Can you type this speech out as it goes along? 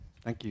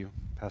Thank you,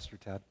 Pastor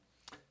Tad.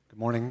 Good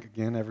morning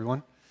again,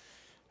 everyone.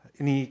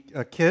 Any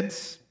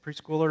kids,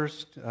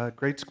 preschoolers,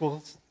 grade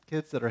school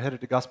kids that are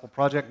headed to Gospel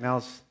Project,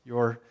 now's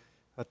your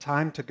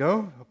time to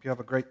go. Hope you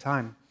have a great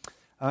time.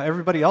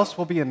 Everybody else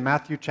will be in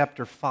Matthew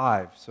chapter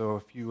 5, so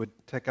if you would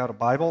take out a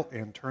Bible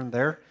and turn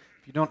there.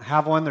 If you don't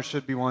have one, there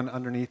should be one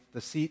underneath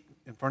the seat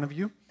in front of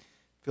you.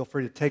 Feel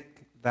free to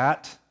take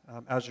that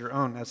as your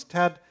own. As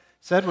Tad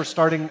said, we're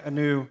starting a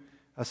new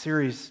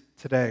series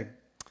today.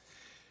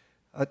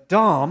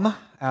 Dom,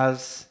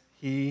 as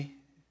he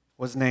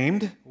was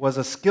named, was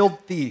a skilled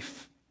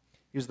thief.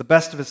 He was the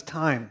best of his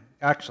time,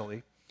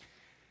 actually.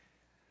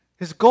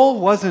 His goal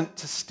wasn't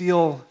to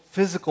steal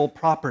physical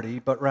property,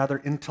 but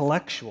rather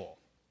intellectual.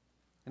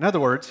 In other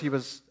words, he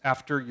was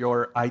after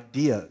your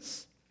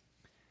ideas.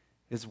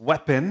 His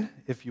weapon,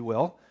 if you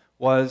will,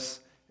 was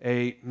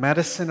a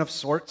medicine of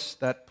sorts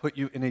that put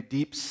you in a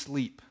deep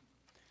sleep,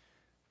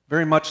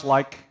 very much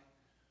like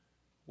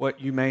what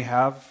you may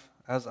have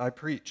as I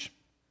preach.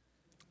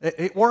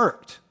 It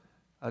worked.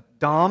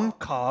 Dom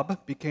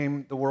Cobb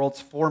became the world's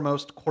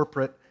foremost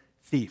corporate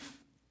thief.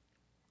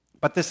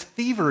 But this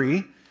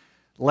thievery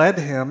led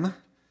him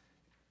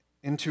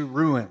into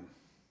ruin.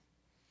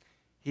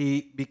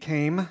 He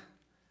became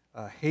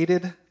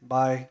hated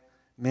by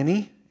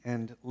many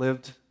and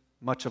lived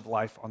much of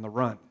life on the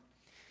run.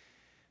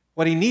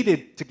 What he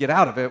needed to get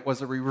out of it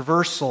was a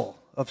reversal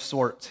of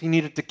sorts. He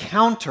needed to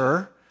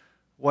counter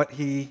what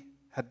he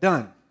had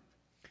done.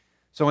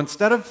 So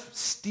instead of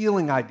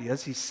stealing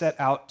ideas, he set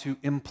out to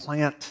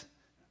implant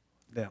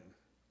them.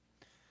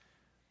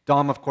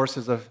 Dom, of course,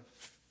 is a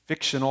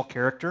fictional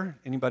character.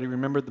 Anybody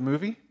remember the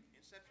movie?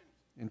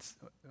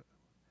 Inception.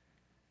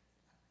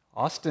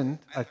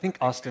 I think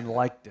Austin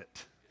liked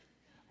it.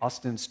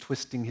 Austin's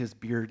twisting his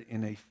beard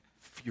in a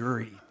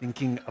fury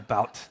thinking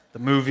about the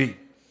movie.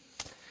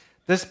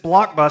 This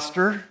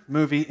blockbuster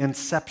movie,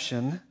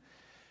 Inception,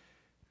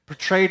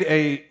 portrayed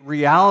a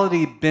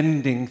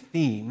reality-bending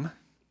theme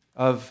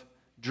of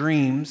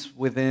dreams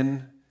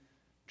within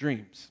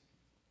dreams.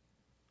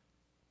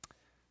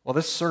 Well,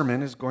 this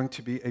sermon is going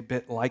to be a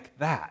bit like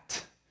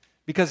that,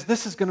 because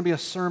this is going to be a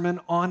sermon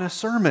on a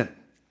sermon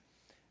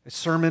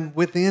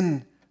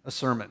within a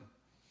sermon.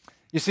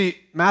 You see,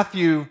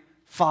 Matthew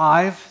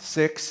 5,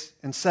 6,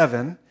 and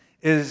 7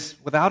 is,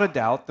 without a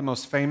doubt, the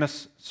most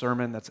famous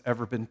sermon that's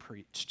ever been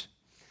preached.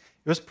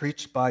 It was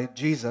preached by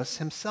Jesus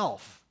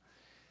himself.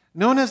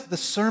 Known as the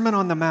Sermon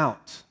on the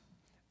Mount,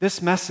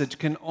 this message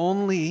can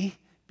only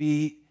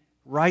be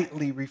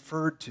rightly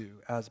referred to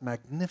as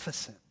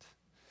magnificent.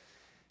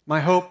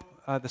 My hope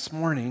this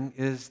morning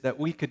is that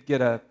we could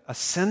get a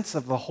sense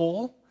of the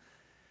whole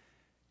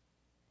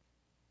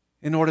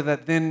in order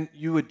that then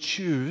you would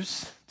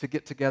choose to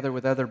get together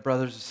with other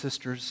brothers and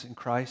sisters in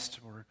Christ,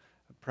 or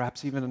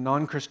perhaps even a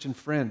non-Christian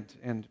friend,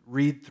 and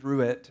read through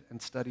it and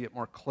study it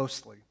more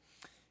closely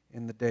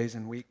in the days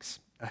and weeks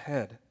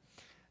ahead.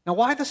 Now,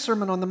 why the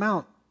Sermon on the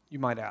Mount, you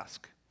might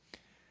ask?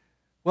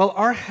 Well,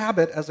 our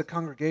habit as a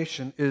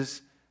congregation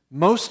is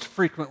most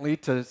frequently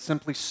to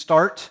simply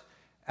start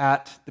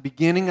at the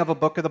beginning of a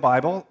book of the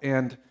Bible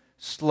and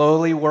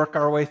slowly work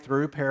our way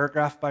through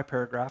paragraph by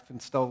paragraph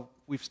until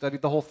we've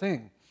studied the whole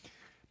thing.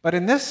 But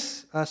in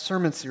this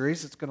sermon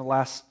series, it's going to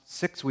last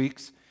 6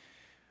 weeks,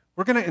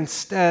 we're going to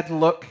instead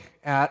look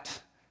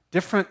at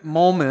different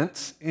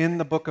moments in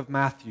the book of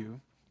Matthew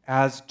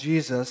as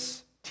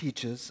Jesus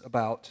teaches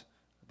about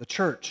the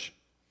church.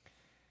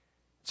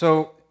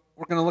 So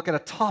we're going to look at a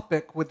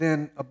topic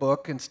within a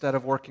book instead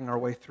of working our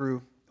way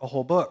through a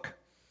whole book.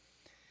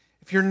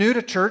 If you're new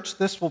to church,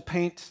 this will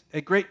paint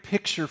a great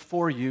picture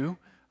for you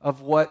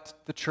of what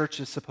the church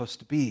is supposed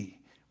to be,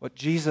 what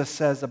Jesus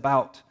says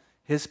about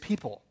his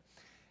people.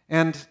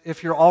 And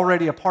if you're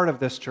already a part of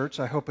this church,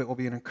 I hope it will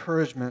be an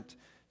encouragement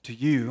to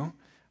you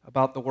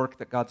about the work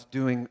that God's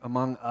doing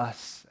among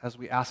us as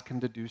we ask him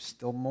to do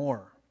still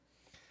more.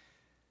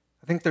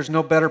 I think there's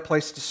no better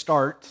place to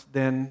start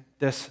than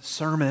this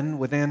sermon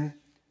within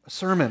a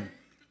sermon.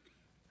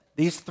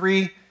 These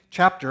 3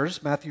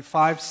 chapters, Matthew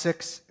 5,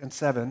 6, and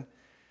 7,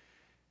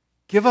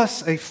 give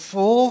us a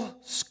full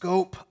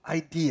scope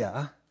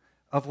idea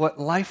of what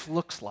life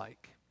looks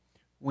like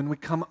when we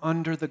come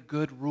under the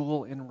good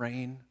rule and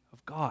reign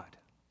of God.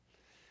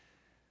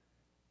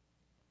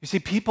 You see,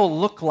 people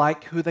look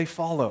like who they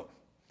follow.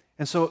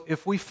 And so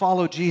if we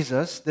follow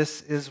Jesus,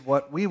 this is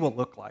what we will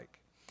look like.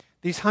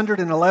 These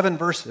 111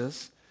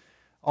 verses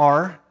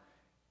are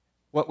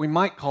what we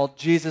might call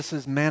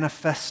Jesus'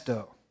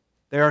 manifesto.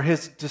 They are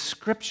his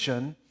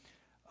description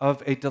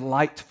of a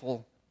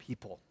delightful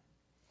people.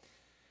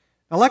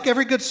 Now, like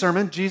every good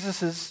sermon,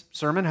 Jesus'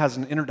 sermon has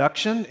an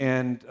introduction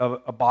and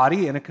a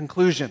body and a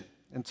conclusion.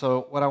 And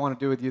so what I want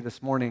to do with you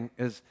this morning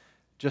is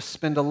just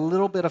spend a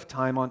little bit of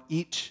time on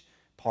each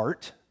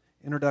part,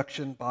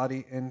 introduction,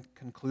 body, and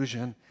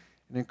conclusion,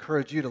 and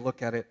encourage you to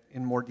look at it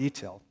in more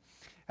detail.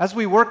 As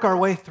we work our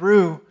way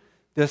through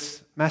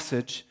this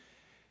message,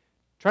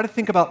 try to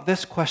think about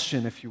this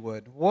question, if you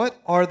would. What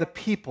are the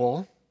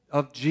people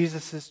of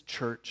Jesus'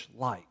 church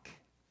like?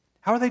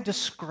 How are they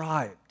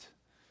described?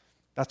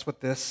 That's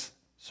what this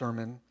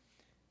sermon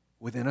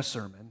within a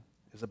sermon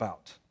is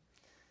about.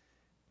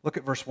 Look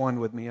at verse 1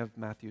 with me of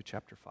Matthew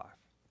chapter 5.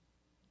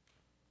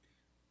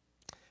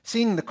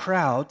 Seeing the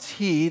crowds,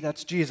 he,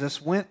 that's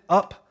Jesus, went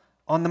up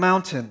on the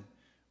mountain.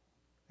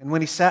 And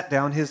when he sat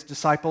down, his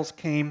disciples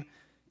came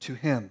to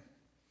him.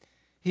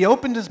 He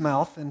opened his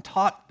mouth and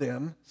taught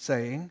them,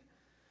 saying,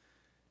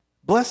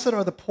 "Blessed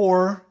are the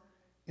poor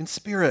in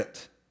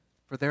spirit,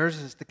 for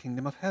theirs is the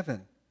kingdom of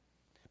heaven.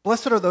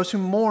 Blessed are those who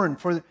mourn,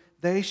 for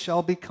they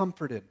shall be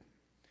comforted.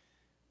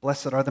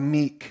 Blessed are the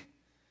meek,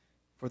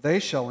 for they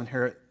shall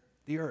inherit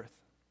the earth.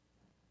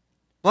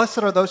 Blessed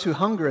are those who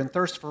hunger and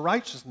thirst for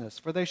righteousness,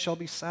 for they shall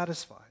be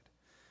satisfied.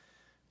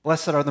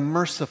 Blessed are the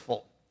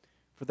merciful,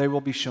 for they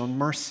will be shown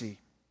mercy.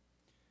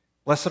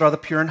 Blessed are the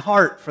pure in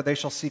heart, for they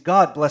shall see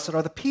God. Blessed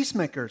are the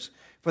peacemakers,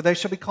 for they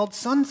shall be called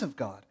sons of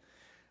God.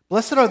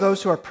 Blessed are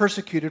those who are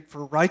persecuted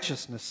for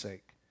righteousness'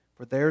 sake,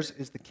 for theirs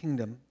is the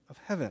kingdom of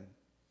heaven.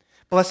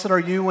 Blessed are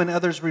you when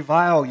others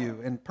revile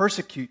you and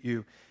persecute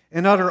you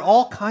and utter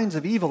all kinds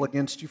of evil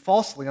against you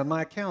falsely on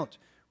my account.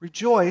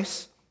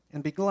 Rejoice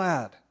and be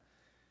glad,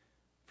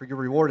 for your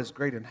reward is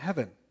great in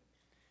heaven.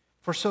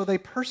 For so they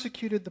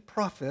persecuted the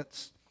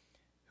prophets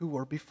who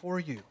were before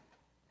you."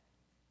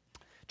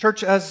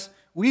 Church, as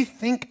we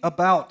think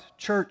about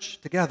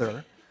church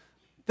together,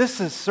 this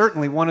is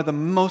certainly one of the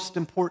most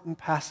important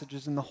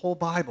passages in the whole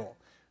Bible.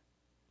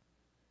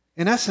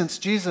 In essence,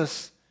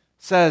 Jesus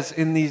says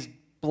in these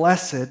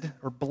blessed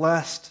or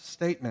blessed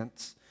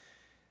statements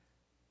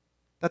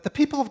that the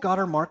people of God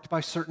are marked by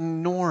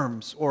certain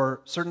norms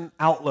or certain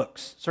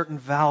outlooks, certain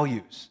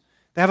values.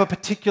 They have a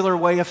particular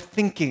way of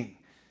thinking.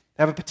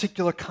 They have a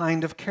particular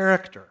kind of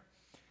character.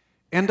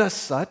 And as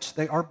such,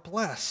 they are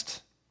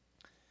blessed.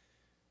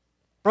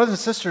 Brothers and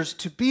sisters,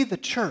 to be the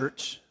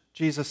church,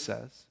 Jesus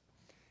says,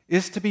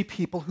 is to be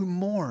people who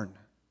mourn,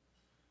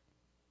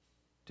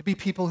 to be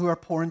people who are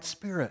poor in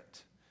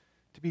spirit,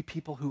 to be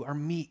people who are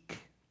meek.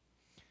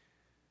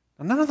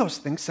 Now, none of those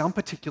things sound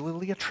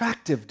particularly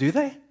attractive, do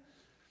they?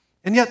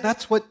 And yet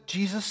that's what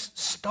Jesus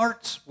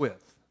starts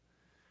with.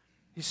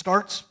 He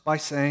starts by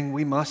saying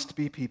we must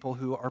be people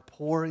who are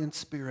poor in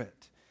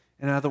spirit.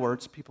 In other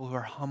words, people who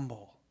are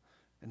humble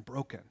and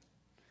broken.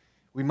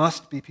 We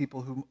must be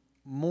people who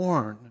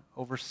mourn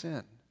over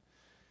sin.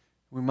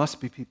 We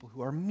must be people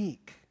who are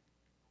meek.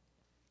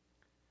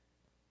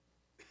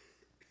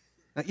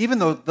 Now, even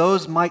though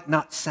those might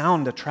not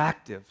sound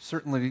attractive,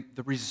 certainly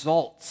the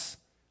results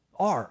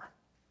are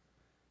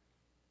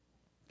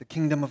the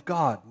kingdom of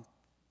God,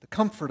 the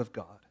comfort of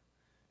God,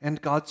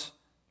 and God's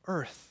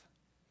earth.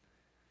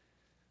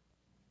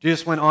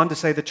 Jesus went on to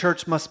say the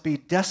church must be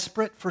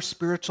desperate for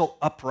spiritual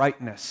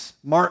uprightness,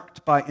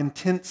 marked by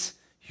intense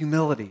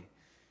humility,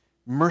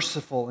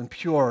 merciful and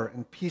pure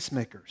and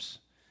peacemakers,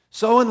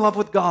 so in love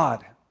with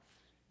God,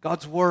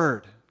 God's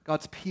word,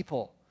 God's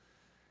people,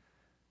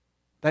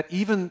 that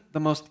even the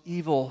most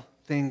evil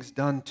things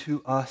done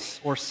to us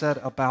or said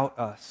about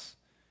us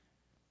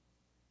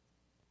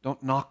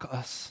don't knock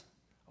us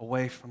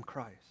away from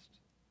Christ.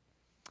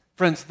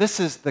 Friends, this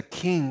is the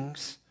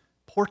king's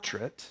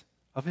portrait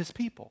of his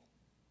people.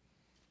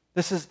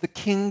 This is the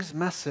king's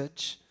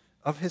message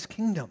of his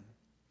kingdom.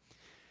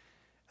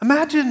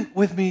 Imagine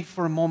with me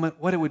for a moment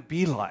what it would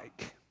be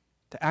like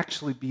to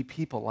actually be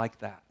people like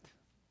that.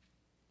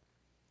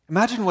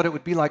 Imagine what it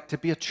would be like to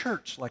be a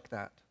church like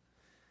that.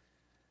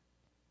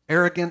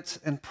 Arrogance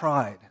and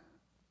pride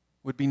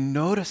would be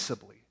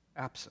noticeably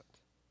absent.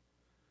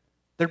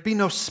 There'd be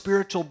no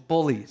spiritual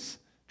bullies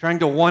trying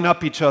to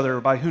one-up each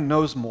other by who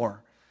knows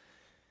more.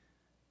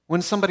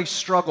 When somebody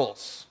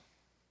struggles,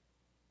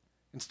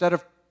 instead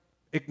of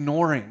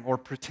ignoring or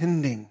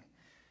pretending,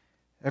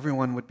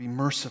 everyone would be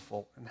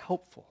merciful and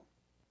helpful.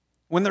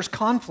 When there's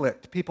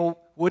conflict, people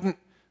wouldn't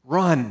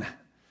run,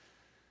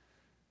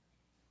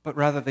 but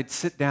rather they'd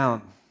sit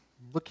down,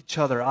 look each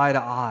other eye to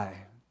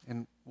eye,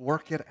 and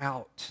work it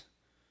out,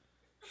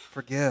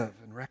 forgive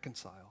and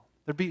reconcile.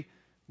 There'd be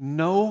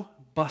no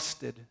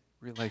busted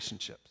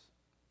relationships.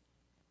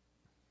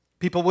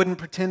 People wouldn't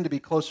pretend to be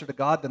closer to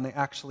God than they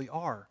actually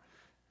are.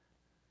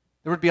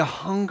 There would be a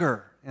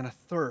hunger and a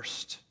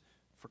thirst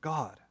for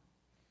God.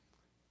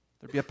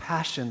 There'd be a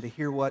passion to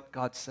hear what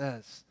God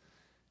says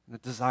and a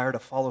desire to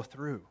follow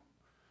through.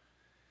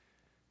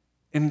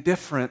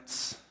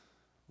 Indifference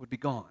would be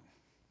gone.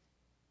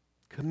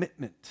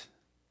 Commitment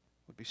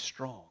would be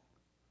strong.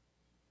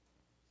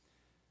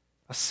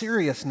 A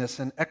seriousness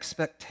and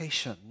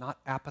expectation, not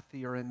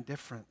apathy or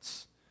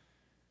indifference,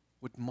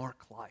 would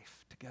mark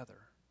life together.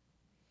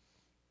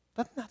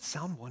 Doesn't that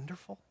sound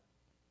wonderful?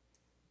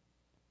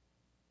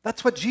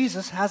 That's what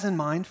Jesus has in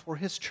mind for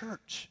his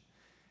church.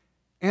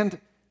 And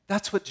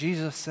that's what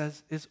Jesus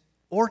says is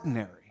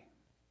ordinary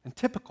and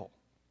typical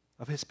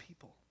of his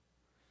people.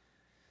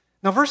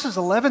 Now, verses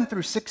 11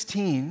 through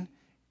 16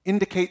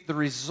 indicate the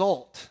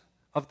result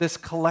of this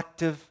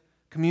collective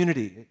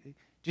community.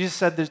 Jesus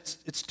said that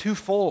it's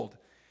twofold.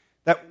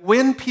 That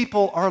when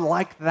people are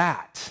like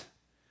that,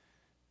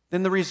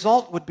 then the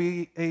result would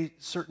be a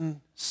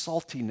certain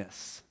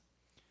saltiness.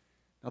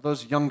 Now,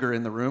 those younger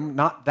in the room,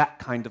 not that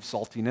kind of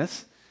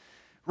saltiness,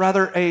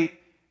 rather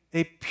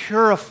a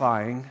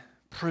purifying,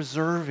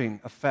 preserving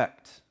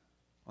effect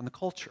on the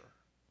culture.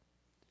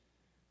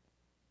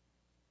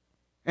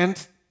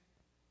 And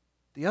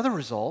the other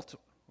result,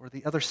 or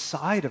the other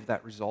side of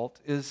that result,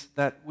 is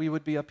that we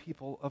would be a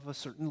people of a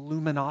certain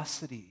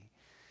luminosity,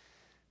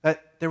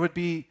 that there would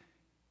be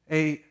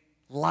a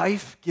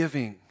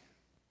life-giving,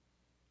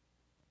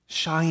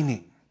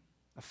 shining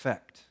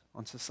effect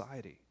on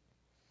society.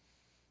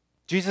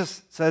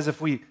 Jesus says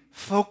if we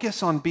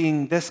focus on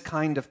being this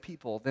kind of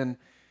people, then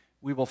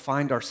we will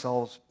find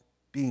ourselves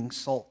being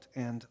salt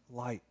and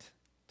light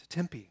to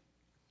Tempe.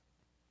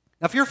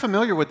 Now, if you're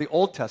familiar with the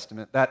Old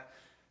Testament, that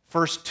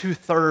first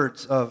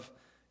 2/3 of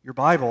your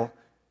Bible,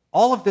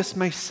 all of this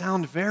may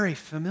sound very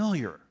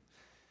familiar.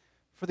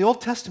 For the Old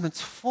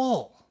Testament's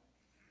full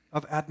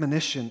of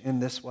admonition in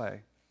this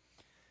way.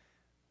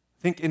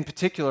 Think in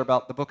particular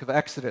about the book of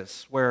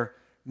Exodus, where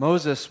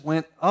Moses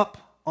went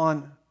up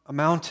on a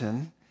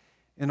mountain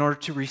in order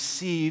to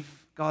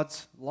receive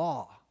God's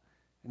law.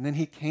 And then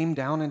he came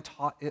down and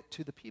taught it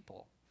to the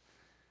people.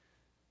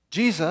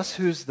 Jesus,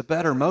 who's the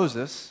better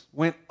Moses,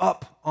 went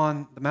up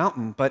on the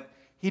mountain, but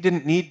he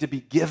didn't need to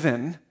be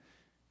given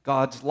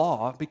God's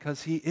law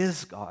because he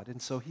is God.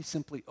 And so he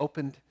simply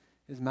opened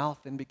his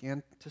mouth and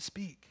began to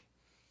speak.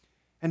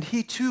 And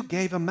he too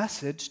gave a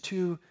message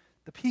to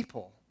the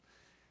people,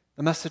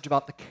 the message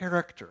about the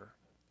character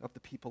of the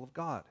people of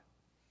God.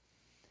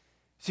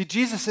 See,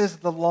 Jesus is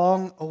the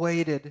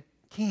long-awaited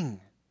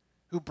King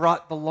who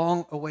brought the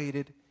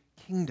long-awaited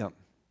kingdom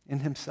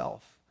in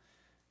himself.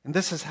 And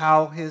this is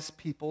how his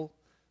people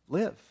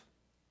live.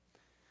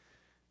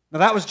 Now,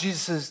 that was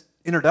Jesus'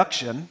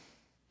 introduction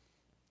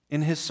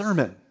in his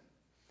sermon.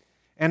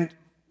 And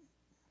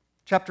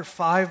chapter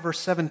 5, verse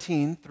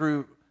 17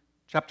 through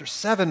chapter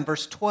 7,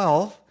 verse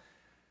 12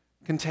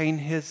 contain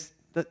his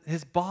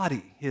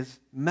body, his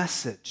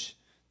message,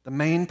 the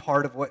main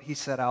part of what he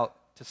set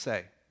out to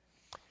say.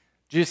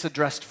 Jesus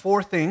addressed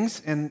 4 things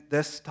in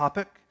this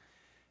topic,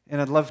 and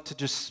I'd love to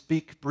just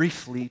speak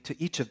briefly to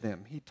each of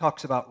them. He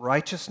talks about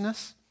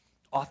righteousness,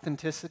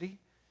 authenticity,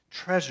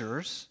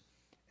 treasures,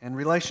 and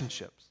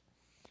relationships.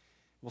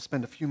 We'll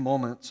spend a few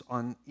moments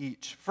on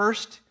each.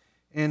 First,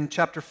 in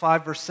chapter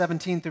 5, verse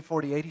 17 through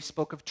 48, he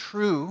spoke of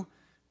true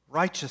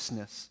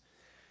righteousness.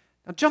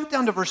 Now jump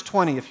down to verse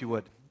 20, if you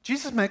would.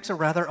 Jesus makes a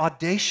rather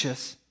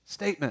audacious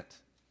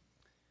statement.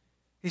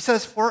 He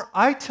says, "For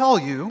I tell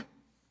you,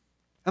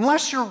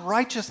 unless your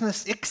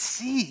righteousness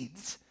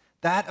exceeds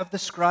that of the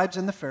scribes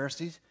and the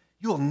Pharisees,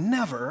 you will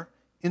never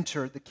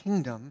enter the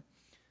kingdom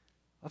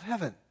of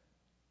heaven."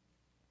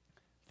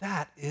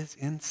 That is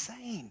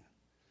insane.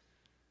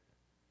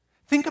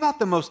 Think about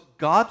the most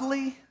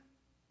godly,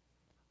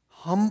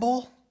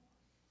 humble,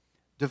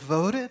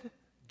 devoted,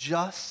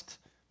 just,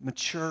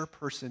 mature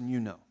person you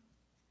know.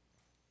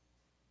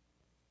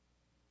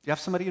 Do you have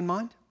somebody in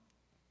mind?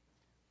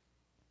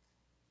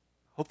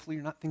 Hopefully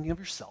you're not thinking of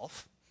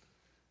yourself,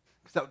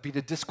 because that would be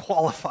to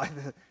disqualify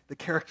the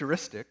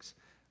characteristics.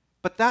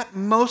 But that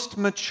most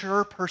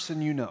mature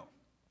person you know.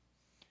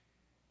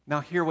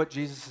 Now hear what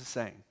Jesus is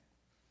saying.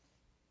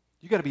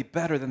 You got to be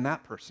better than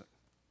that person,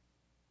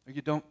 or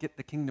you don't get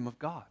the kingdom of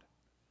God.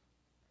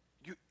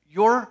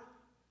 Your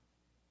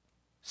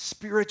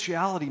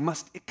spirituality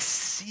must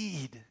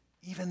exceed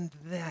even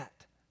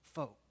that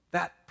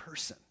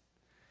person,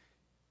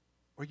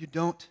 or you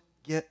don't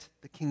get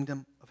the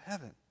kingdom of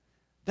heaven.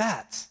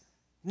 That's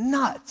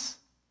nuts.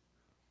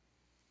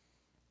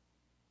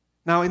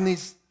 Now, in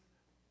these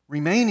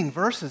remaining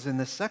verses in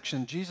this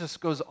section, Jesus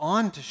goes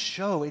on to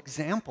show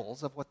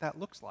examples of what that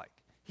looks like.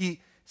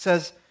 He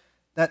says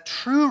that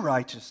true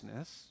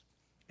righteousness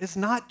is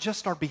not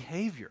just our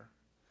behavior,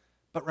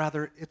 but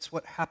rather it's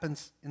what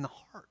happens in the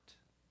heart.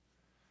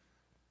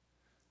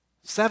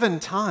 7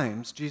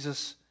 times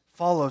Jesus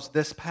follows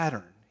this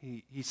pattern.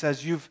 He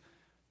says, you've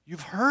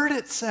heard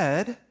it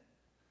said,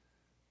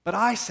 but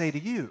I say to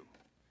you.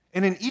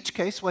 And in each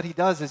case, what he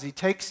does is he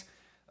takes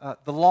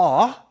the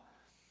law,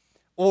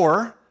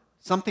 or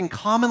something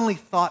commonly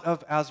thought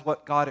of as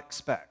what God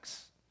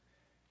expects,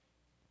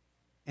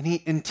 and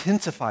he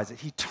intensifies it.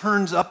 He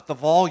turns up the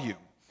volume.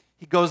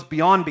 He goes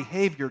beyond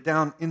behavior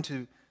down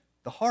into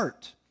the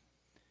heart.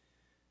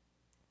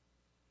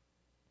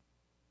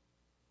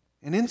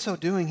 And in so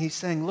doing, he's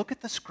saying, look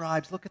at the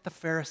scribes, look at the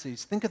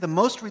Pharisees. Think of the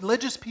most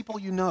religious people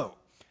you know,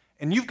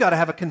 and you've got to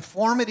have a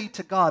conformity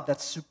to God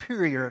that's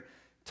superior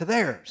to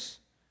theirs.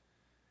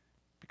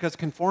 Because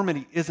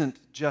conformity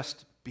isn't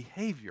just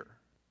behavior.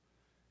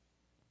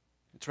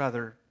 It's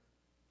rather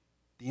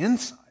the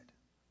inside.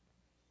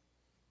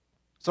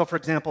 So, for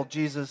example,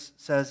 Jesus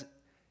says,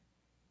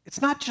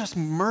 it's not just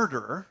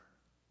murder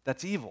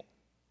that's evil.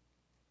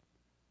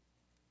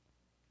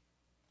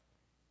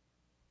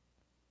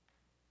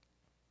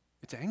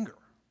 It's anger.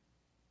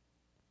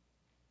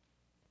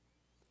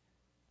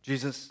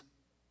 Jesus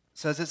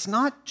says it's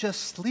not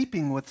just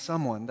sleeping with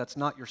someone that's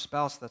not your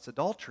spouse that's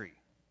adultery.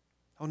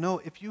 Oh no,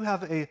 if you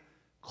have a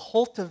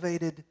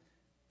cultivated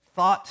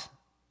thought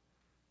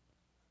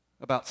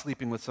about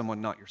sleeping with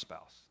someone not your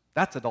spouse,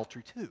 that's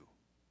adultery too.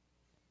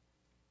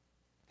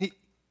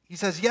 He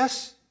says,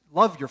 yes,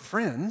 love your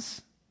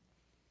friends,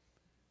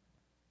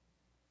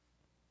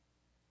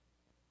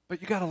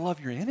 but you got to love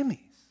your enemies.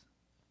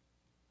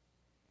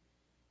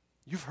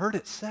 You've heard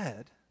it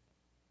said,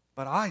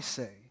 but I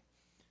say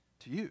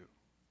to you.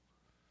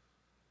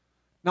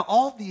 Now,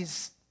 all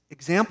these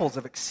examples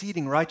of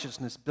exceeding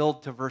righteousness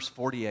build to verse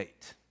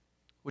 48,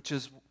 which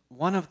is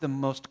one of the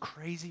most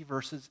crazy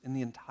verses in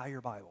the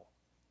entire Bible.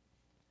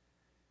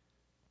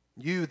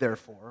 You,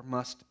 therefore,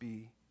 must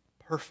be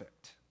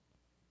perfect,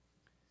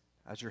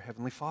 as your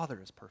heavenly Father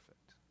is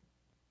perfect.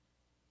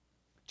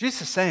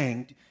 Jesus is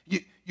saying,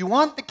 you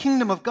want the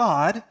kingdom of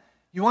God,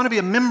 you want to be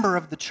a member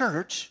of the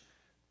church,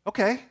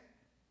 okay,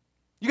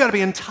 you got to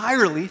be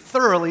entirely,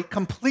 thoroughly,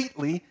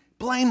 completely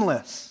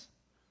blameless.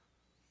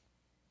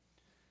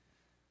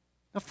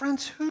 Now,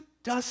 friends, who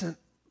doesn't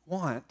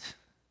want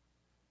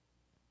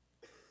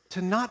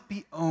to not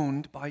be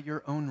owned by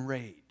your own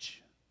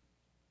rage?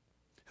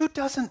 Who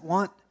doesn't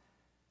want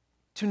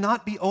to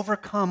not be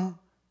overcome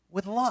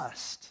with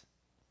lust?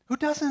 Who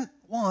doesn't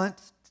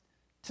want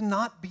to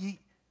not be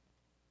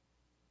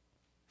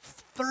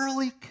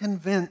thoroughly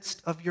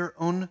convinced of your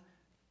own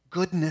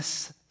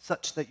goodness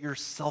such that you're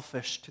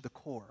selfish to the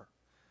core?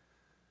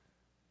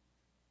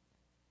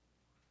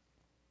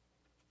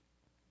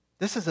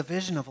 This is a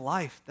vision of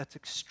life that's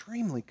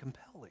extremely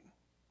compelling.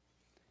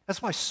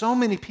 That's why so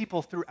many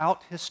people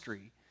throughout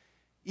history,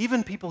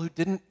 even people who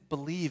didn't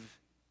believe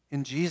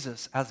in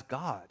Jesus as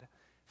God,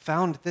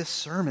 found this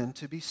sermon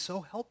to be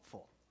so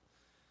helpful.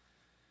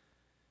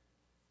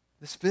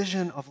 This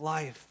vision of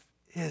life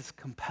is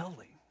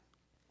compelling,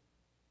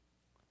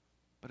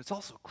 but it's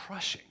also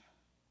crushing.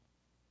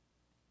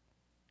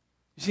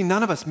 You see,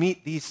 none of us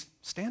meet these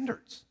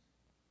standards.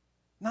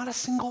 Not a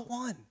single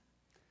one.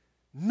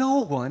 No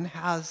one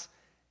has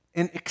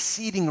an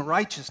exceeding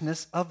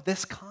righteousness of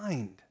this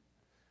kind.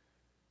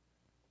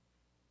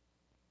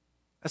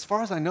 As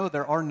far as I know,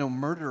 there are no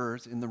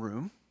murderers in the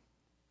room.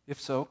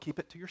 If so, keep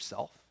it to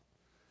yourself.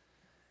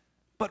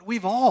 But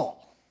we've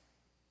all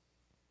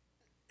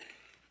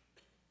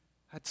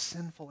had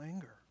sinful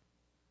anger.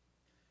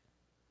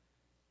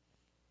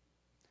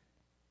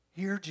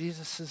 Hear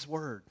Jesus'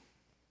 word.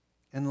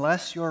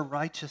 Unless your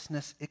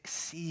righteousness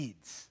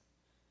exceeds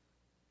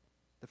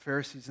the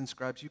Pharisees and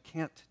scribes, you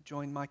can't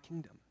join my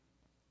kingdom.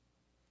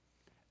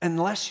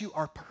 Unless you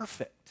are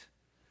perfect,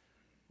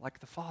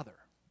 like the Father,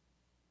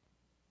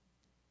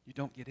 you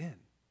don't get in.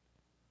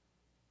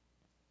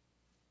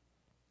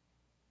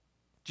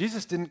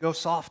 Jesus didn't go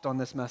soft on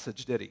this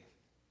message, did he?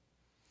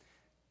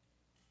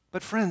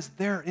 But friends,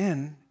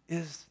 therein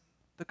is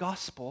the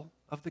gospel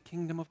of the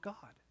kingdom of God.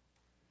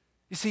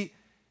 You see,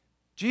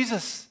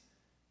 Jesus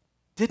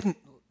didn't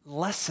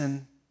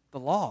lessen the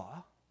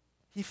law,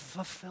 he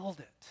fulfilled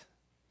it.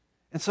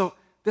 And so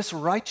this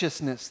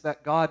righteousness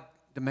that God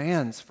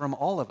demands from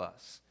all of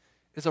us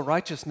is a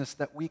righteousness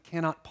that we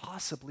cannot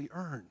possibly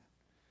earn.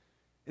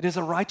 It is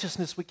a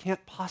righteousness we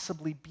can't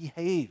possibly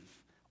behave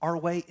our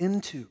way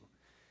into.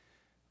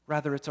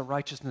 Rather, it's a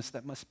righteousness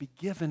that must be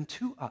given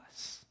to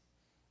us.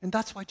 And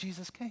that's why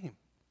Jesus came.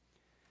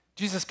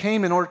 Jesus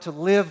came in order to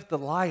live the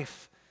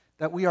life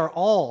that we are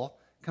all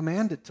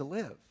commanded to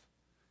live,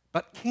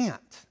 but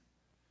can't,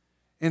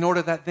 in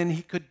order that then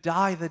he could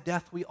die the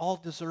death we all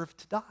deserve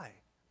to die.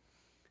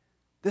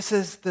 This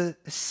is the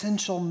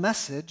essential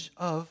message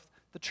of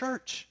the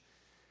church,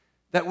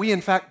 that we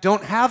in fact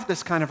don't have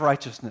this kind of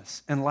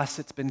righteousness unless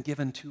it's been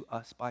given to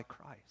us by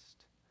Christ.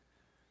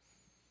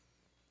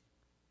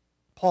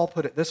 Paul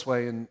put it this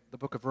way in the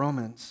book of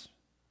Romans,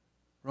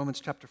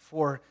 Romans chapter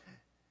 4.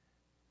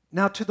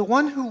 Now to the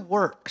one who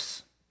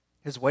works,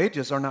 his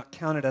wages are not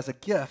counted as a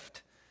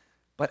gift,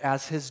 but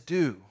as his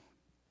due.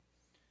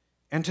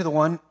 And to the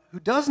one who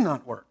does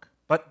not work,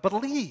 but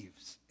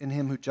believes in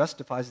him who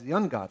justifies the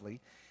ungodly,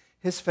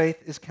 his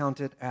faith is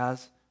counted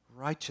as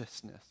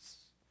righteousness.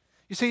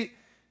 You see,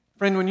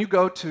 friend, when you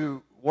go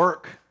to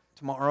work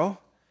tomorrow,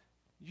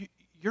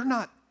 you're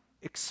not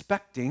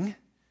expecting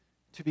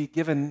to be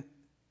given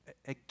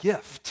a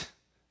gift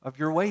of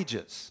your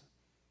wages.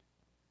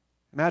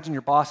 Imagine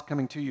your boss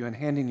coming to you and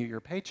handing you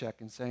your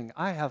paycheck and saying,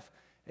 I have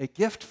a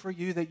gift for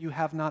you that you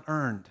have not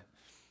earned.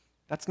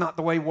 That's not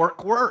the way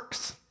work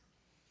works.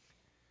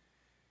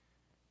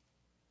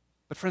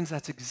 But friends,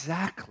 that's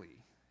exactly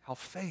how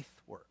faith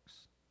works.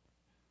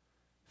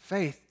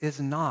 Faith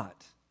is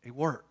not a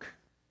work.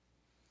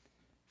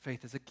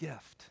 Faith is a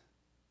gift.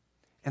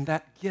 And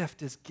that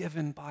gift is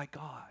given by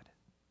God.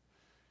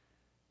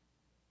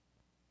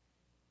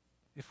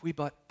 If we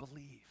but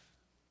believe.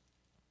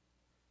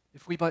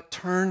 If we but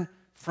turn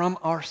from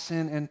our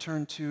sin and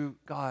turn to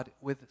God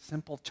with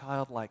simple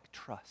childlike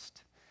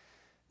trust,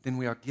 then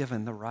we are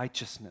given the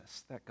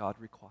righteousness that God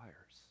requires.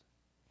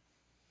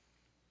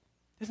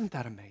 Isn't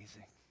that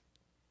amazing?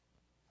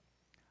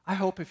 I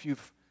hope if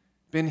you've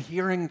been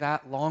hearing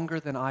that longer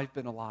than I've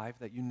been alive,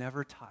 that you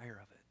never tire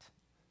of it.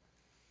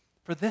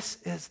 For this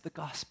is the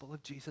gospel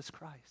of Jesus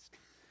Christ.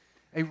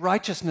 A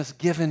righteousness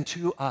given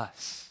to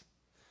us,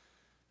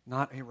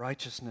 not a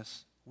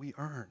righteousness we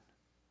earn.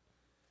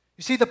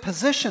 You see, the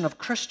position of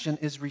Christian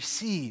is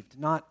received,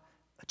 not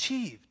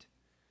achieved.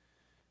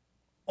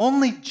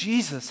 Only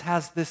Jesus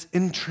has this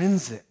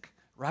intrinsic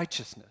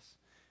righteousness,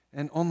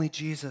 and only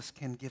Jesus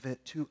can give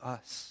it to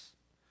us.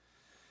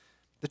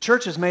 The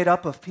church is made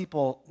up of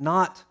people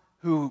not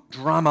who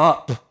drum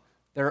up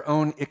their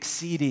own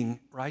exceeding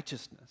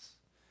righteousness,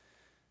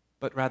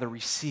 but rather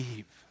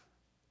receive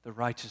the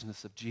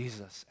righteousness of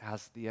Jesus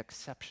as the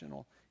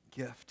exceptional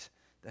gift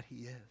that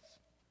he is.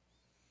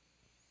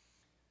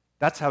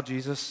 That's how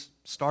Jesus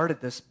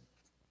started this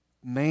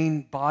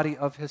main body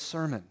of his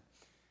sermon,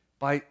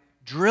 by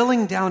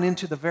drilling down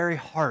into the very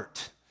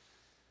heart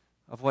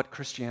of what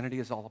Christianity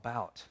is all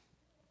about.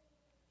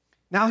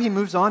 Now he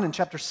moves on in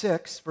chapter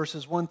 6,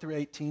 verses 1 through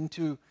 18,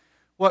 to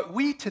what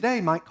we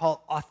today might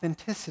call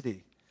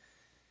authenticity.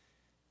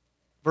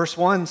 Verse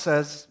 1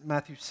 says,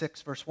 Matthew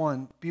 6, verse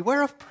 1,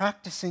 "Beware of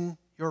practicing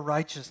your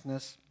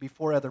righteousness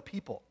before other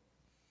people,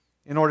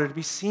 in order to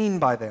be seen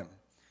by them,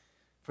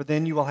 for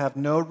then you will have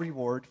no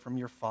reward from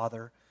your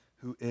Father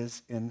who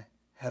is in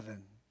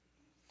heaven."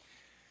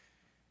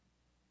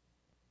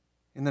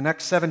 In the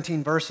next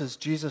 17 verses,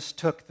 Jesus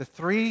took the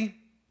three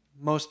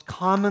most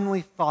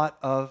commonly thought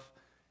of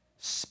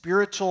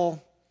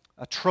spiritual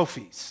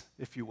trophies,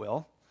 if you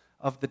will,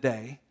 of the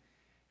day,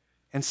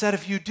 and said,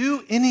 if you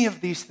do any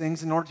of these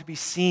things in order to be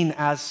seen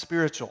as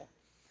spiritual,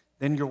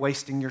 then you're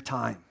wasting your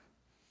time.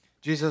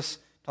 Jesus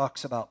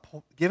talks about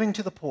giving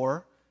to the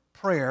poor,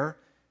 prayer,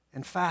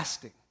 and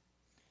fasting.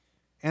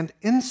 And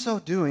in so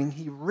doing,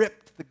 he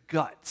ripped the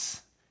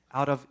guts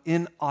out of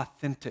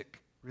inauthentic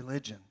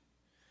religion.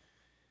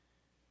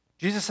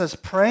 Jesus says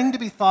praying to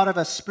be thought of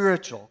as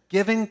spiritual,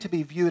 giving to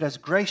be viewed as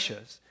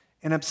gracious,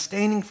 and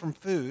abstaining from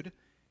food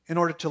in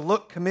order to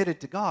look committed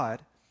to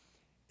God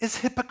is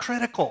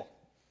hypocritical.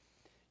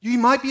 You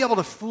might be able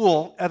to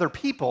fool other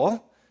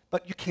people,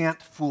 but you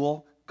can't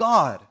fool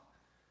God.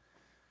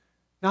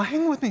 Now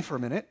hang with me for a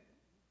minute.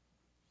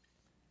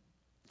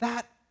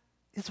 That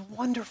is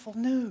wonderful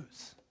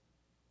news.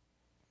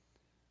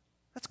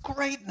 That's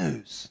great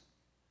news.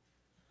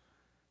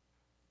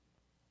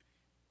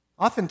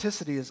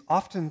 Authenticity is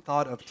often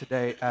thought of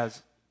today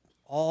as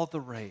all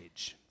the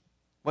rage.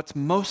 What's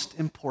most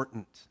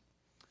important?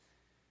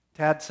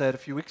 Tad said a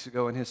few weeks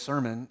ago in his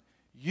sermon,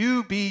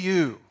 "You be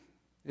you"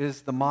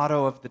 is the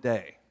motto of the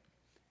day.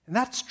 And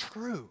that's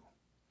true.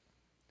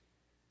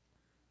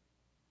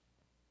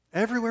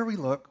 Everywhere we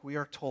look, we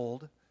are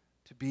told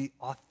to be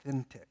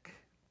authentic.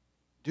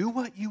 Do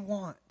what you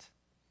want.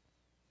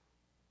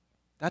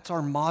 That's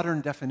our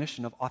modern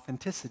definition of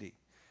authenticity.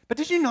 But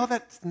did you know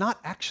that's not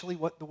actually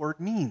what the word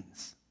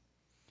means?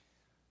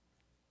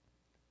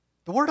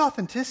 The word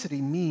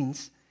authenticity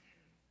means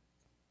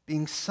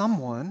being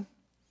someone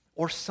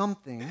or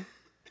something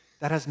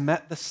that has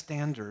met the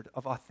standard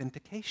of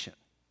authentication.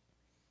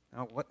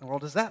 Now, what in the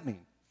world does that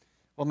mean?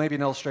 Well, maybe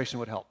an illustration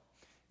would help.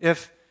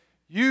 If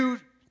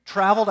you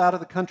traveled out of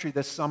the country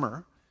this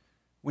summer,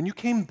 when you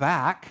came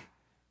back,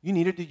 you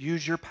needed to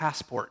use your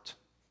passport.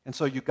 And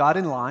so you got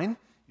in line,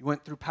 you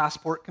went through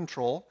passport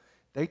control,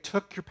 they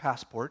took your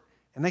passport,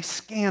 and they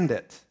scanned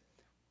it.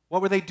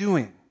 What were they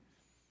doing?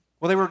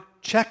 Well, they were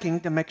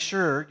checking to make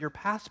sure your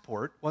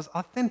passport was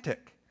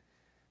authentic.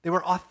 They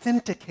were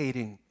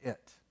authenticating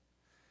it.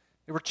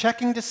 They were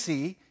checking to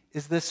see,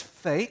 is this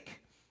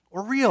fake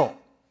or real?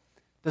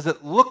 Does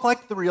it look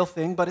like the real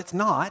thing, but it's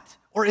not?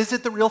 Or is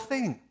it the real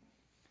thing?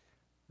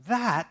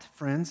 That,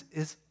 friends,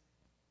 is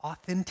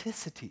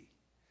authenticity.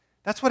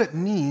 That's what it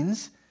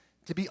means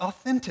to be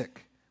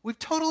authentic. We've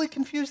totally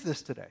confused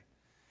this today.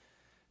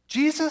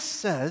 Jesus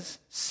says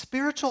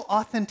spiritual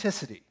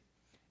authenticity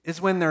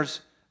is when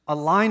there's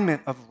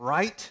alignment of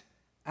right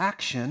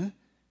action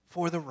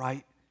for the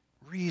right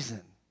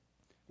reason,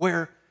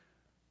 where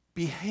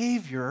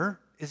behavior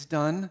is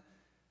done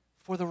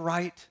for the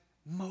right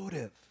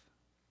motive.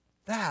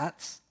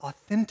 That's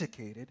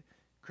authenticated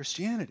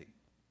Christianity.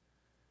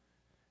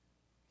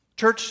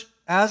 Church,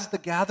 as the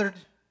gathered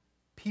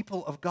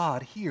people of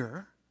God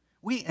here,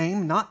 we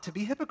aim not to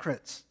be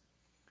hypocrites.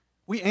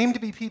 We aim to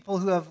be people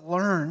who have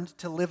learned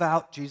to live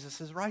out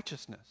Jesus'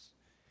 righteousness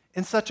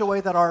in such a way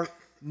that our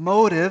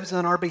motives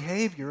and our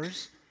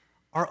behaviors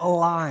are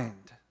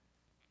aligned.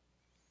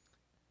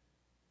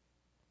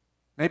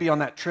 Maybe on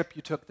that trip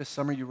you took this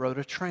summer, you rode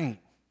a train,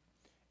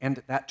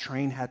 and that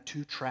train had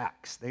two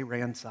tracks. They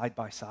ran side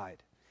by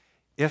side.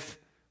 If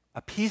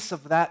a piece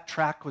of that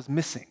track was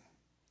missing,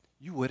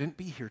 you wouldn't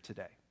be here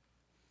today.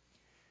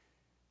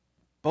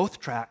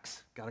 Both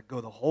tracks got to go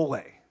the whole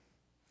way.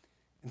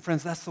 And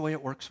friends, that's the way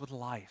it works with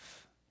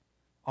life.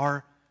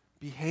 Our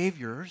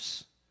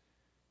behaviors,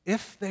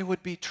 if they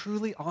would be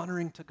truly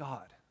honoring to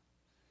God,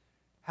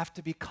 have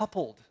to be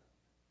coupled,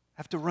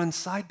 have to run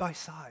side by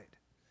side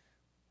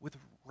with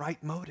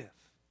right motive.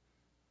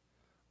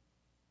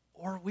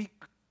 Or we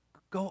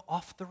go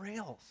off the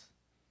rails.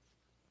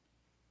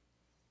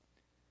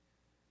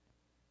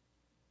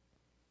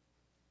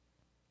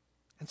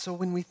 And so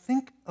when we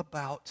think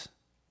about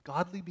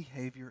godly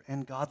behavior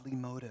and godly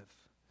motive,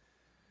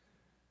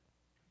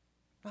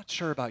 I'm not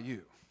sure about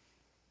you,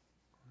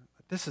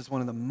 but this is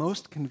one of the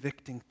most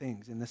convicting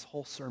things in this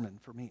whole sermon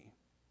for me.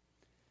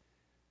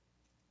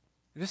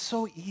 It is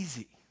so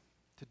easy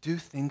to do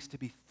things to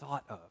be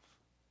thought of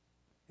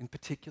in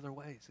particular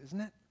ways,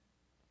 isn't it?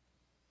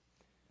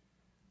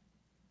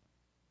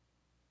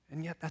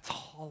 And yet that's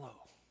hollow.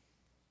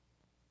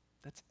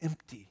 That's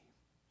empty.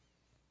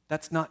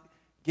 That's not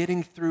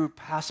getting through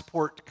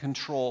passport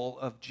control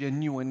of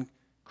genuine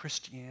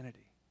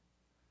Christianity.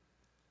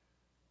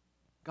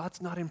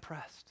 God's not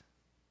impressed.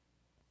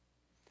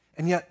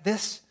 And yet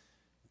this,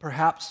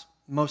 perhaps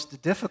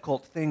most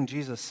difficult thing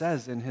Jesus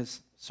says in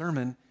his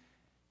sermon,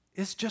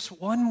 is just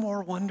one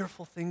more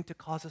wonderful thing to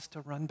cause us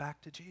to run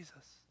back to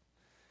Jesus.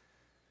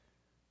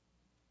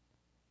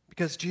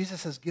 Because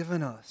Jesus has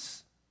given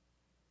us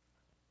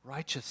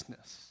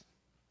righteousness,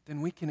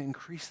 then we can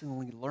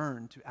increasingly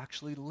learn to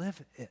actually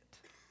live it.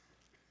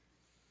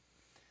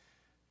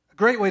 A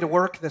great way to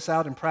work this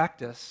out in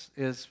practice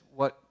is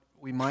what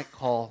we might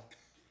call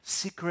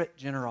secret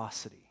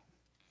generosity.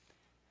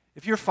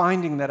 If you're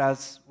finding that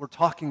as we're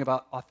talking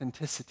about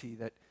authenticity,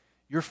 that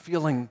you're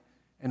feeling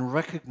and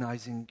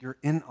recognizing your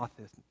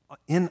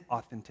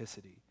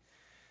inauthenticity,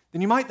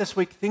 then you might this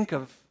week think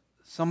of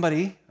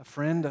somebody, a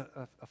friend,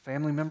 a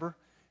family member,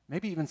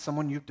 maybe even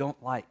someone you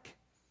don't like,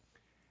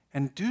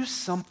 and do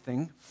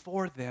something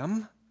for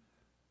them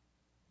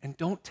and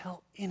don't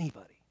tell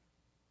anybody.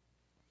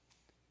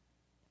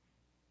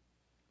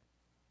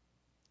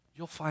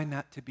 You'll find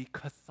that to be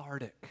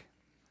cathartic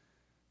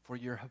for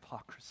your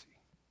hypocrisy.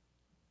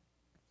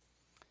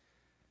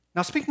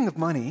 Now, speaking of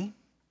money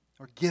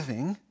or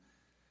giving,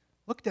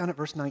 look down at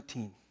verse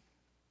 19.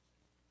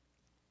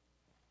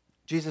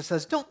 Jesus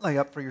says, "Don't lay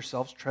up for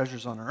yourselves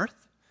treasures on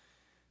earth,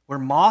 where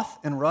moth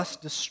and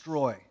rust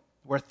destroy,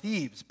 where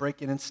thieves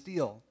break in and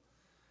steal.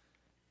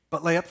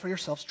 But lay up for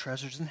yourselves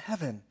treasures in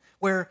heaven,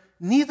 where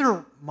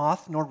neither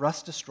moth nor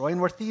rust destroy,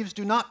 and where thieves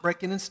do not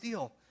break in and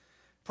steal.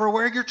 For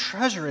where your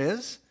treasure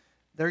is,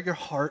 there your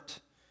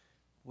heart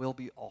will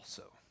be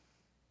also."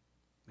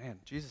 Man,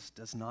 Jesus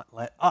does not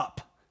let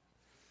up.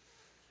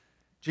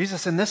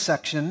 Jesus, in this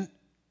section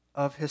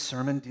of his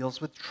sermon,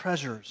 deals with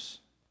treasures.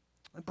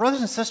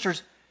 Brothers and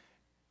sisters,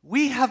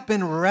 we have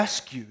been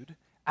rescued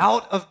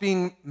out of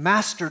being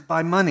mastered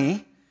by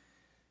money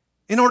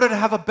in order to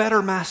have a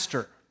better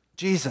master,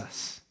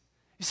 Jesus.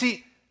 You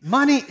see,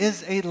 money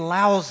is a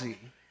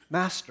lousy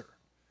master.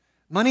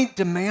 Money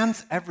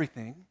demands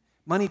everything.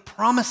 Money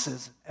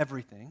promises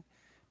everything.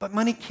 But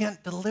money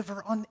can't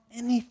deliver on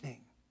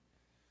anything.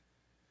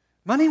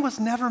 Money was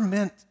never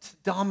meant to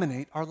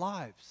dominate our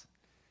lives.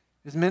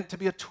 It is meant to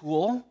be a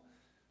tool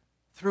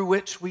through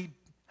which we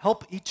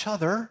help each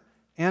other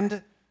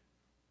and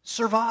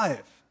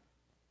survive.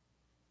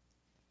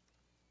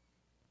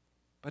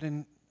 But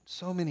in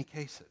so many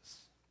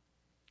cases,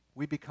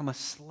 we become a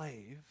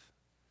slave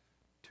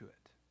to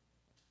it.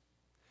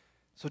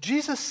 So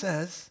Jesus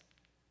says,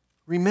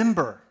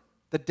 remember,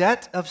 the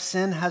debt of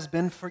sin has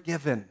been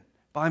forgiven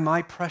by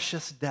my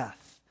precious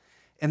death.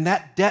 And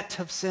that debt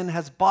of sin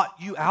has bought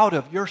you out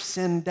of your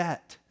sin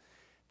debt.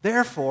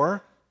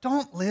 Therefore,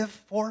 don't live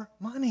for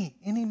money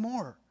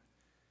anymore.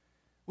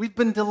 We've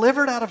been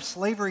delivered out of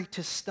slavery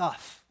to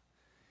stuff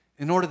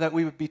in order that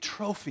we would be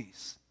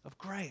trophies of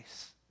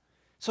grace.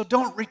 So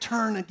don't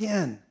return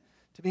again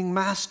to being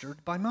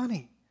mastered by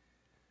money.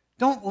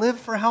 Don't live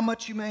for how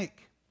much you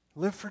make.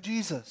 Live for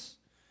Jesus.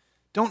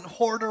 Don't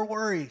hoard or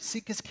worry.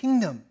 Seek his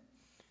kingdom.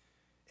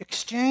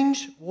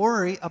 Exchange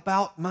worry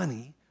about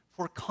money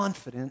for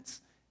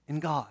confidence in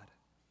God.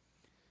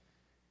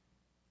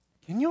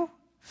 Can you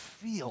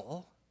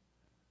feel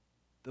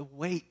the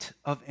weight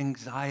of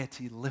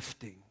anxiety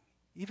lifting,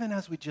 even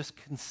as we just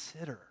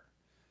consider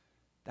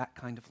that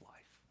kind of life?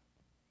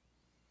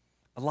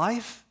 A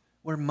life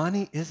where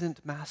money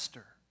isn't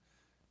master,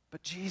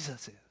 but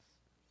Jesus is.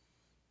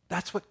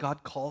 That's what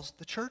God calls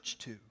the church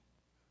to.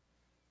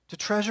 To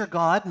treasure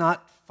God,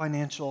 not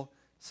financial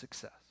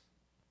success.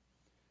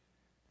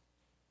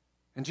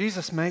 And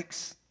Jesus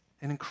makes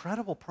an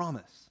incredible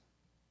promise.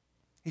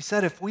 He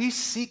said, if we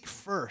seek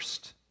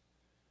first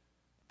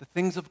the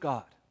things of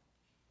God,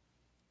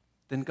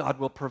 then God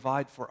will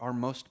provide for our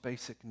most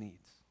basic needs.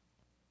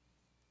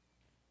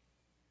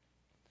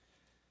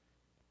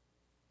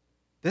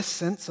 This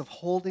sense of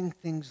holding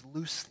things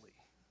loosely,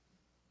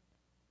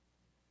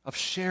 of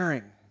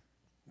sharing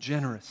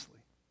generously,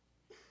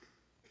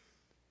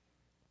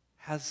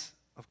 has,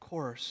 of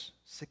course,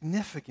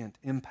 significant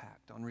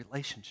impact on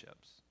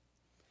relationships.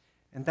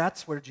 And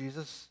that's where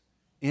Jesus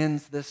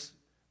ends this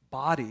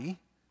body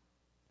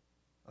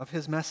of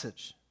his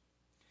message.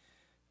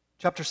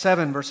 Chapter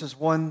 7, verses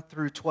 1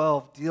 through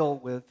 12 deal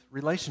with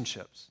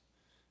relationships.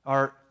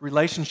 Our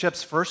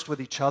relationships first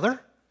with each other,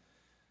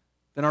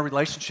 then our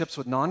relationships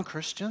with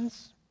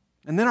non-Christians,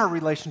 and then our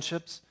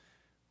relationships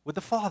with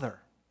the Father.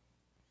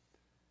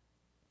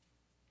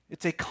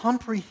 It's a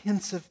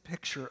comprehensive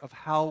picture of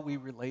how we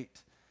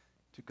relate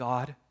to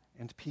God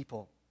and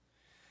people.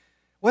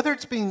 Whether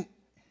it's being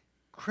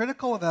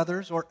critical of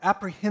others or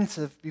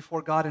apprehensive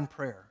before God in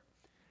prayer,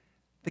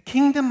 the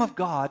kingdom of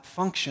God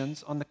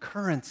functions on the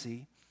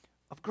currency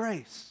of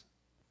grace.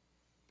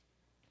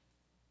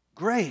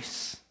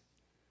 Grace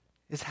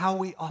is how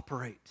we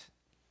operate.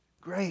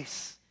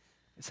 Grace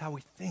is how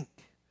we think.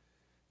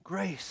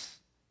 Grace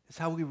is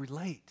how we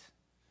relate.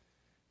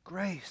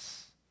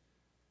 Grace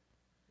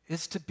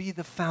is to be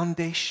the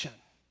foundation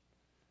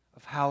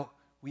of how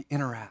we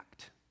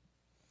interact.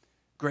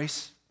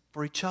 Grace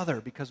for each other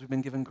because we've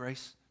been given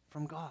grace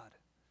from God.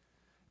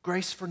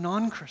 Grace for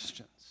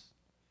non-Christians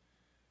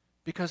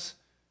because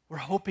we're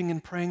hoping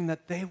and praying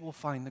that they will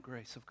find the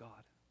grace of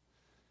God.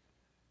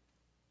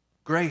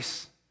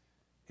 Grace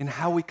in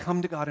how we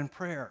come to God in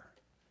prayer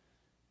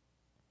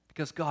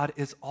because God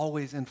is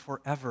always and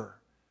forever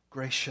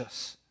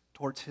gracious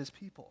towards his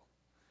people.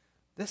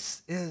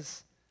 This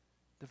is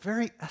the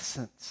very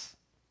essence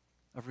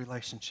of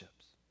relationships.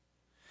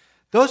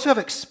 Those who have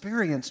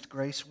experienced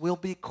grace will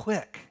be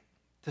quick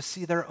to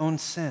see their own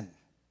sin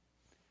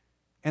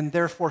and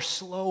therefore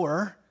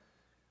slower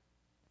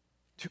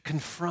to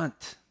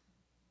confront.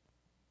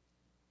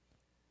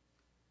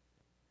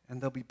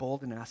 And they'll be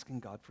bold in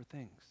asking God for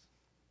things.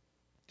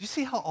 Do you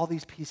see how all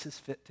these pieces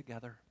fit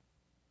together?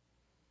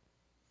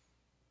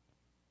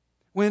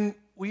 When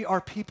we are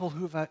people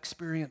who have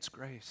experienced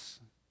grace,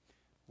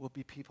 we'll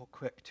be people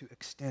quick to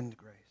extend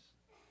grace.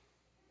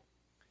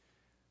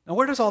 Now,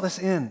 where does all this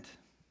end?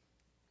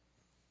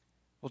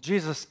 Well,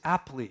 Jesus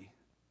aptly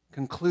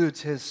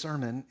concludes his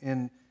sermon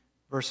in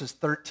verses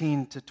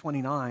 13 to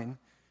 29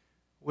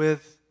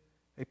 with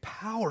a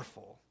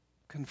powerful,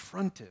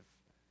 confrontive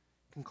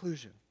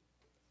conclusion.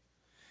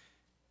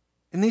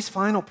 In these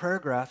final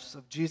paragraphs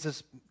of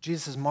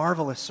Jesus'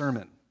 marvelous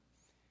sermon,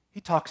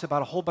 he talks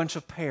about a whole bunch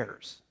of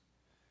pairs.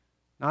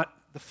 Not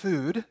the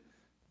food,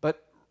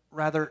 but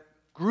rather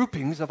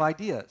groupings of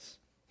ideas.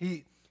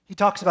 He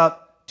talks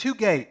about 2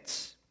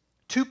 gates,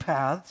 2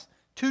 paths,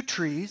 2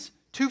 trees,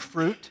 2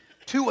 fruit,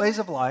 2 ways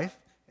of life,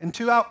 and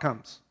 2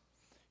 outcomes.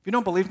 If you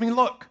don't believe me,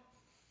 look.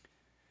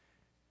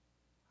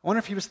 I wonder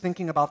if he was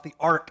thinking about the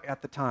ark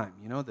at the time,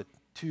 the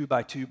 2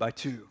 by 2 by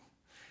 2.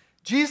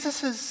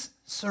 Jesus'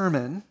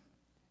 sermon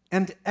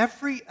and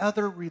every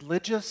other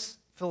religious,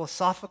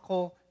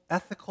 philosophical,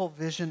 ethical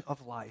vision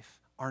of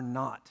life are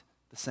not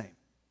the same.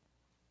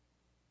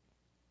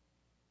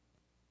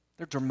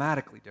 They're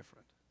dramatically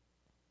different.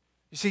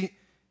 You see,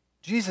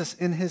 Jesus,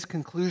 in his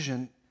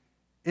conclusion,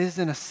 is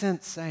in a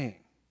sense saying,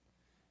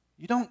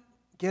 you don't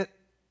get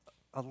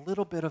a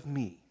little bit of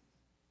me.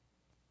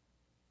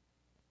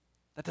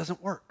 That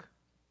doesn't work.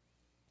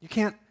 You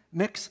can't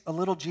mix a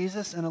little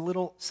Jesus and a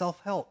little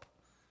self-help,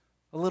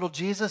 a little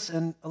Jesus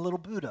and a little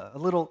Buddha, a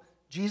little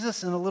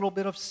Jesus and a little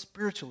bit of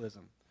spiritualism,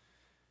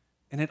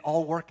 and it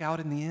all work out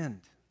in the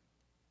end.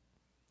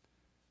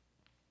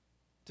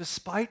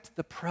 Despite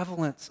the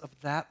prevalence of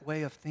that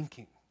way of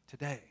thinking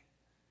today,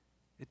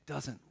 it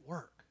doesn't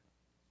work.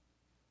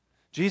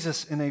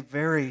 Jesus, in a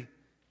very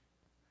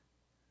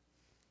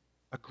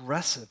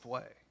aggressive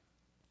way,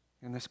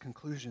 in this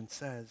conclusion,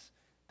 says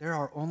there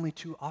are only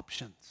 2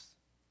 options.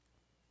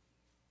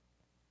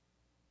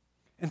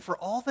 And for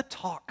all the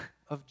talk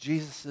of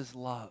Jesus'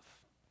 love,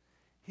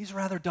 he's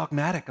rather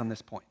dogmatic on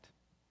this point.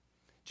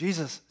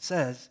 Jesus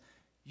says,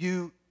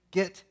 you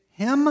get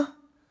him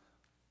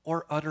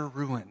or utter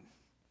ruin.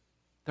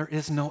 There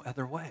is no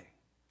other way.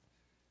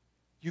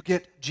 You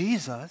get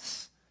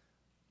Jesus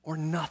or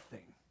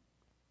nothing.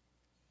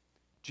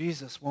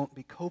 Jesus won't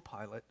be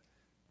co-pilot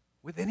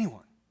with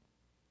anyone.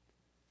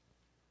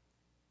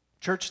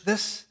 Church,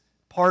 this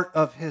part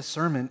of his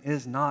sermon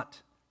is not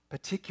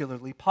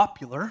particularly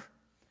popular,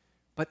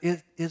 but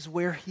it is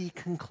where he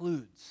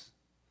concludes.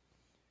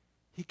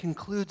 He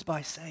concludes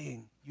by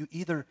saying, you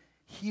either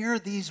hear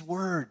these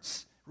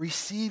words,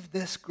 receive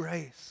this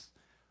grace,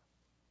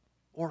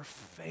 or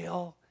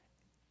fail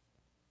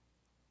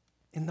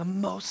in the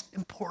most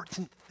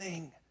important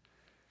thing.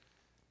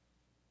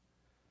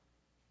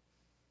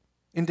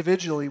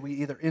 Individually, we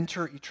either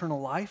enter eternal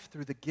life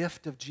through the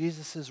gift of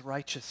Jesus'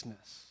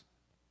 righteousness,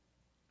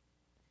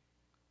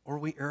 or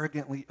we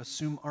arrogantly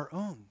assume our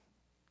own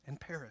and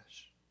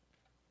perish.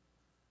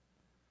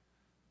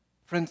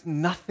 Friends,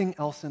 nothing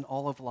else in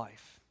all of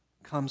life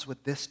comes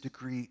with this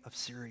degree of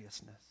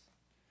seriousness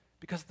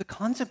because the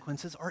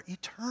consequences are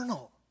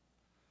eternal.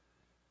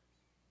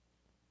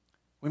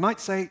 We might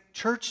say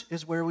church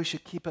is where we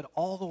should keep it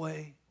all the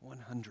way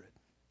 100.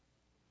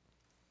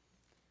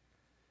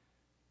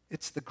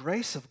 It's the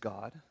grace of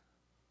God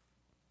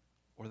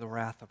or the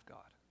wrath of God.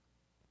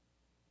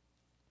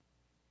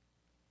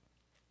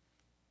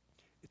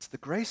 It's the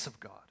grace of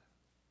God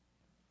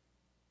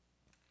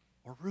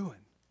or ruin.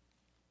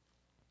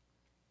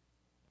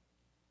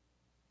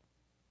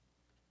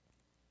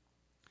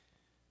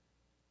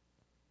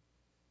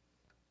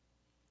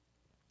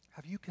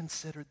 Have you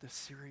considered the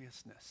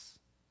seriousness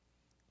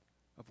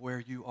of where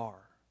you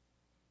are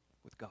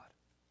with God?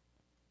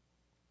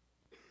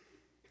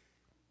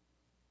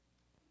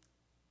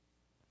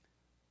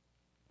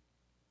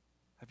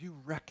 Have you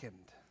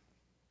reckoned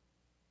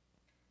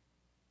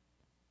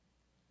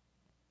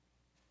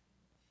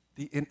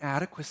the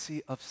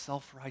inadequacy of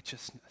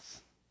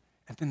self-righteousness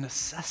and the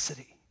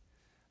necessity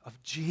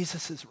of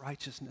Jesus'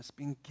 righteousness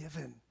being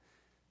given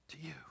to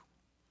you?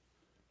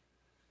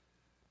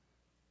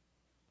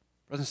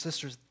 Brothers and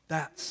sisters,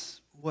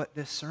 that's what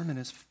this sermon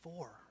is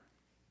for.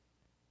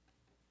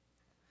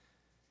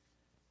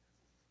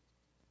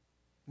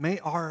 May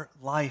our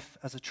life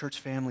as a church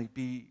family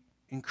be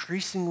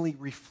increasingly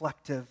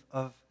reflective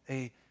of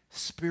a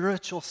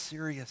spiritual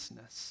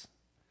seriousness.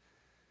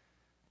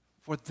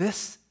 For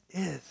this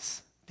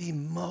is the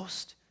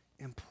most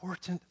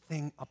important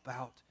thing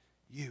about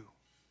you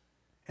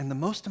and the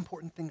most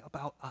important thing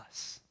about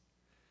us.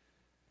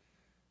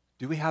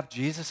 Do we have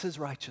Jesus'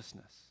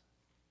 righteousness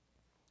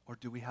or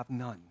do we have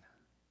none?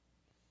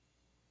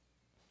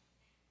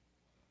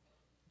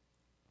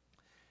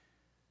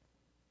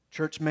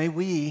 Church, may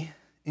we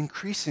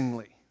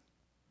increasingly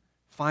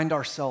find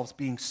ourselves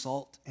being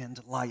salt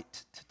and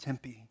light to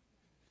Tempe.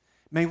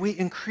 May we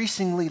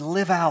increasingly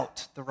live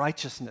out the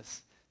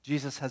righteousness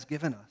Jesus has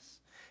given us.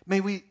 May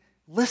we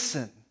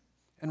listen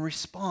and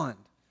respond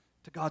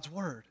to God's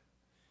word.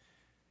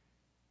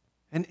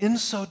 And in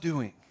so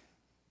doing,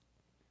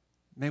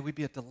 may we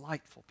be a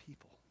delightful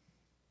people.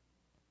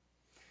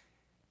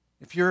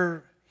 If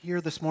you're here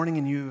this morning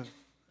and you've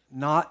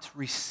not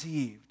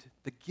received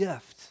the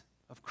gift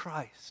of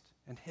Christ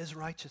and his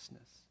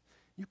righteousness,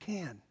 you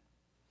can.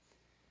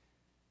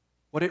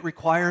 What it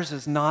requires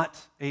is not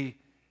a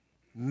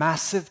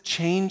massive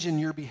change in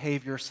your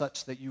behavior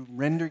such that you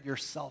render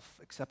yourself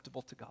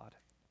acceptable to God.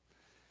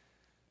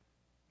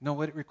 No,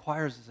 what it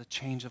requires is a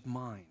change of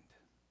mind.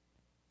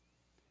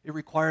 It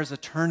requires a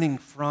turning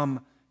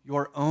from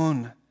your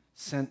own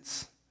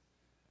sense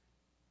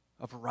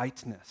of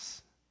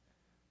rightness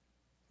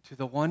to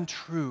the one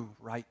true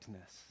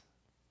rightness,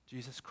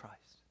 Jesus Christ.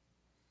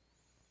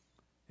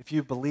 If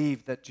you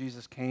believe that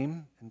Jesus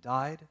came and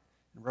died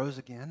and rose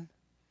again,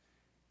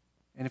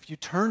 and if you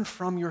turn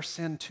from your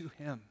sin to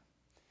him,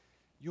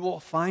 you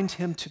will find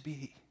him to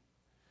be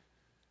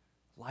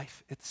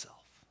life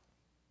itself.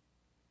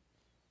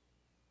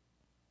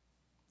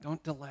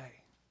 Don't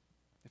delay.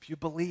 If you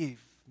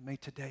believe, may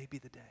today be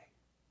the day.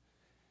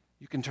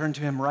 You can turn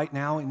to him right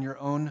now in your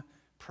own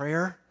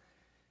prayer,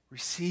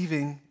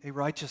 receiving a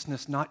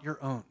righteousness not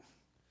your own,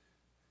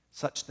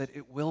 such that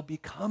it will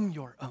become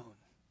your own,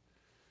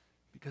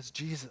 because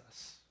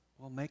Jesus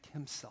will make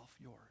himself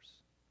yours.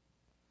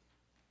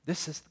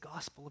 This is the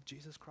gospel of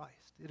Jesus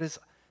Christ. It is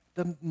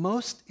the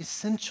most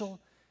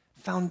essential,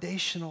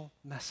 foundational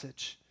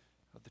message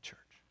of the church.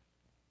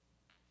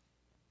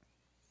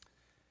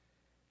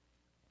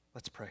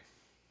 Let's pray.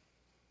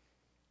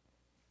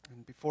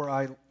 And before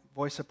I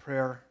voice a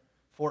prayer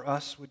for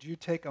us, would you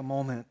take a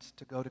moment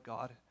to go to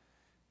God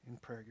in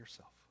prayer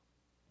yourself?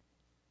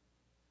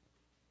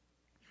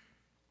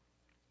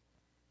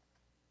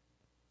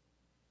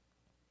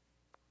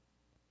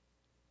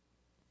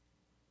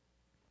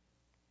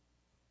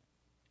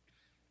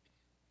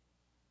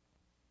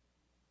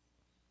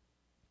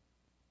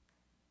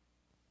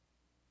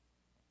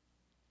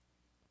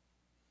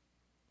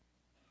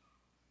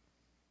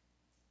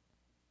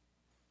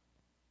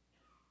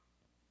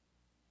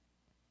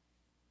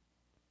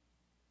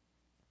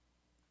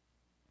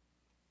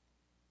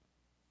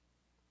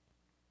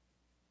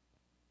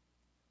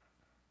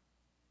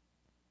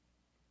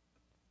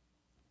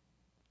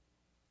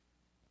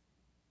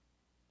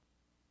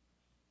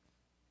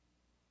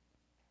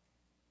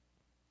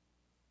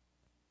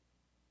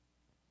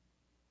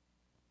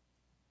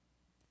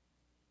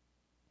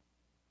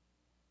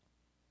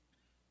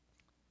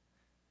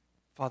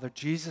 Father,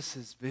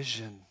 Jesus'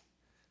 vision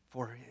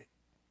for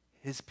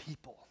his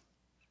people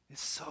is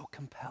so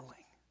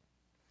compelling.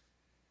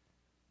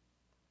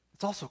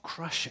 It's also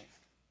crushing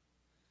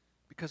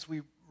because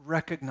we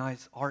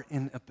recognize our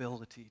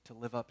inability to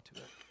live up to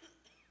it.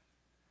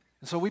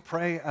 And so we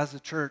pray as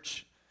a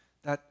church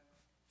that,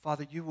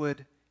 Father, you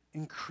would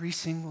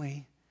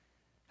increasingly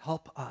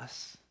help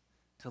us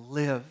to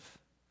live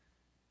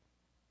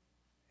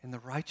in the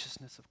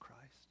righteousness of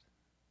Christ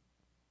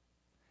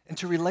and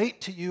to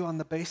relate to you on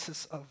the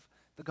basis of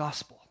the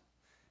gospel,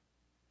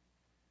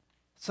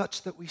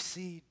 such that we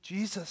see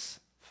Jesus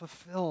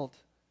fulfilled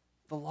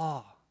the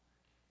law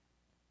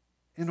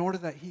in order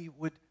that he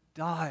would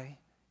die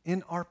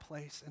in our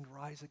place and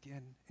rise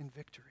again in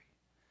victory.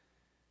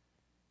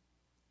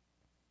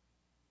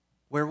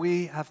 Where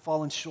we have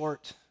fallen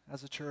short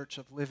as a church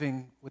of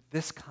living with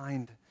this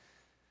kind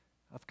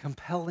of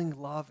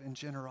compelling love and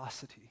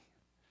generosity,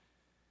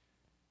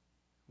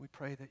 we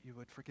pray that you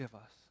would forgive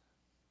us.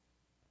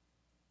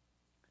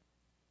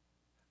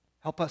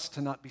 Help us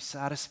to not be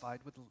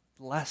satisfied with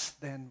less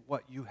than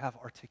what you have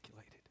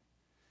articulated.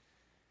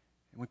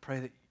 And we pray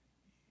that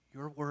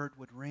your word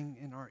would ring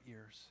in our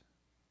ears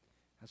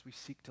as we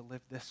seek to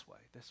live this way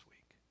this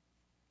week.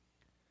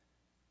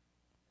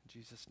 In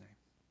Jesus' name.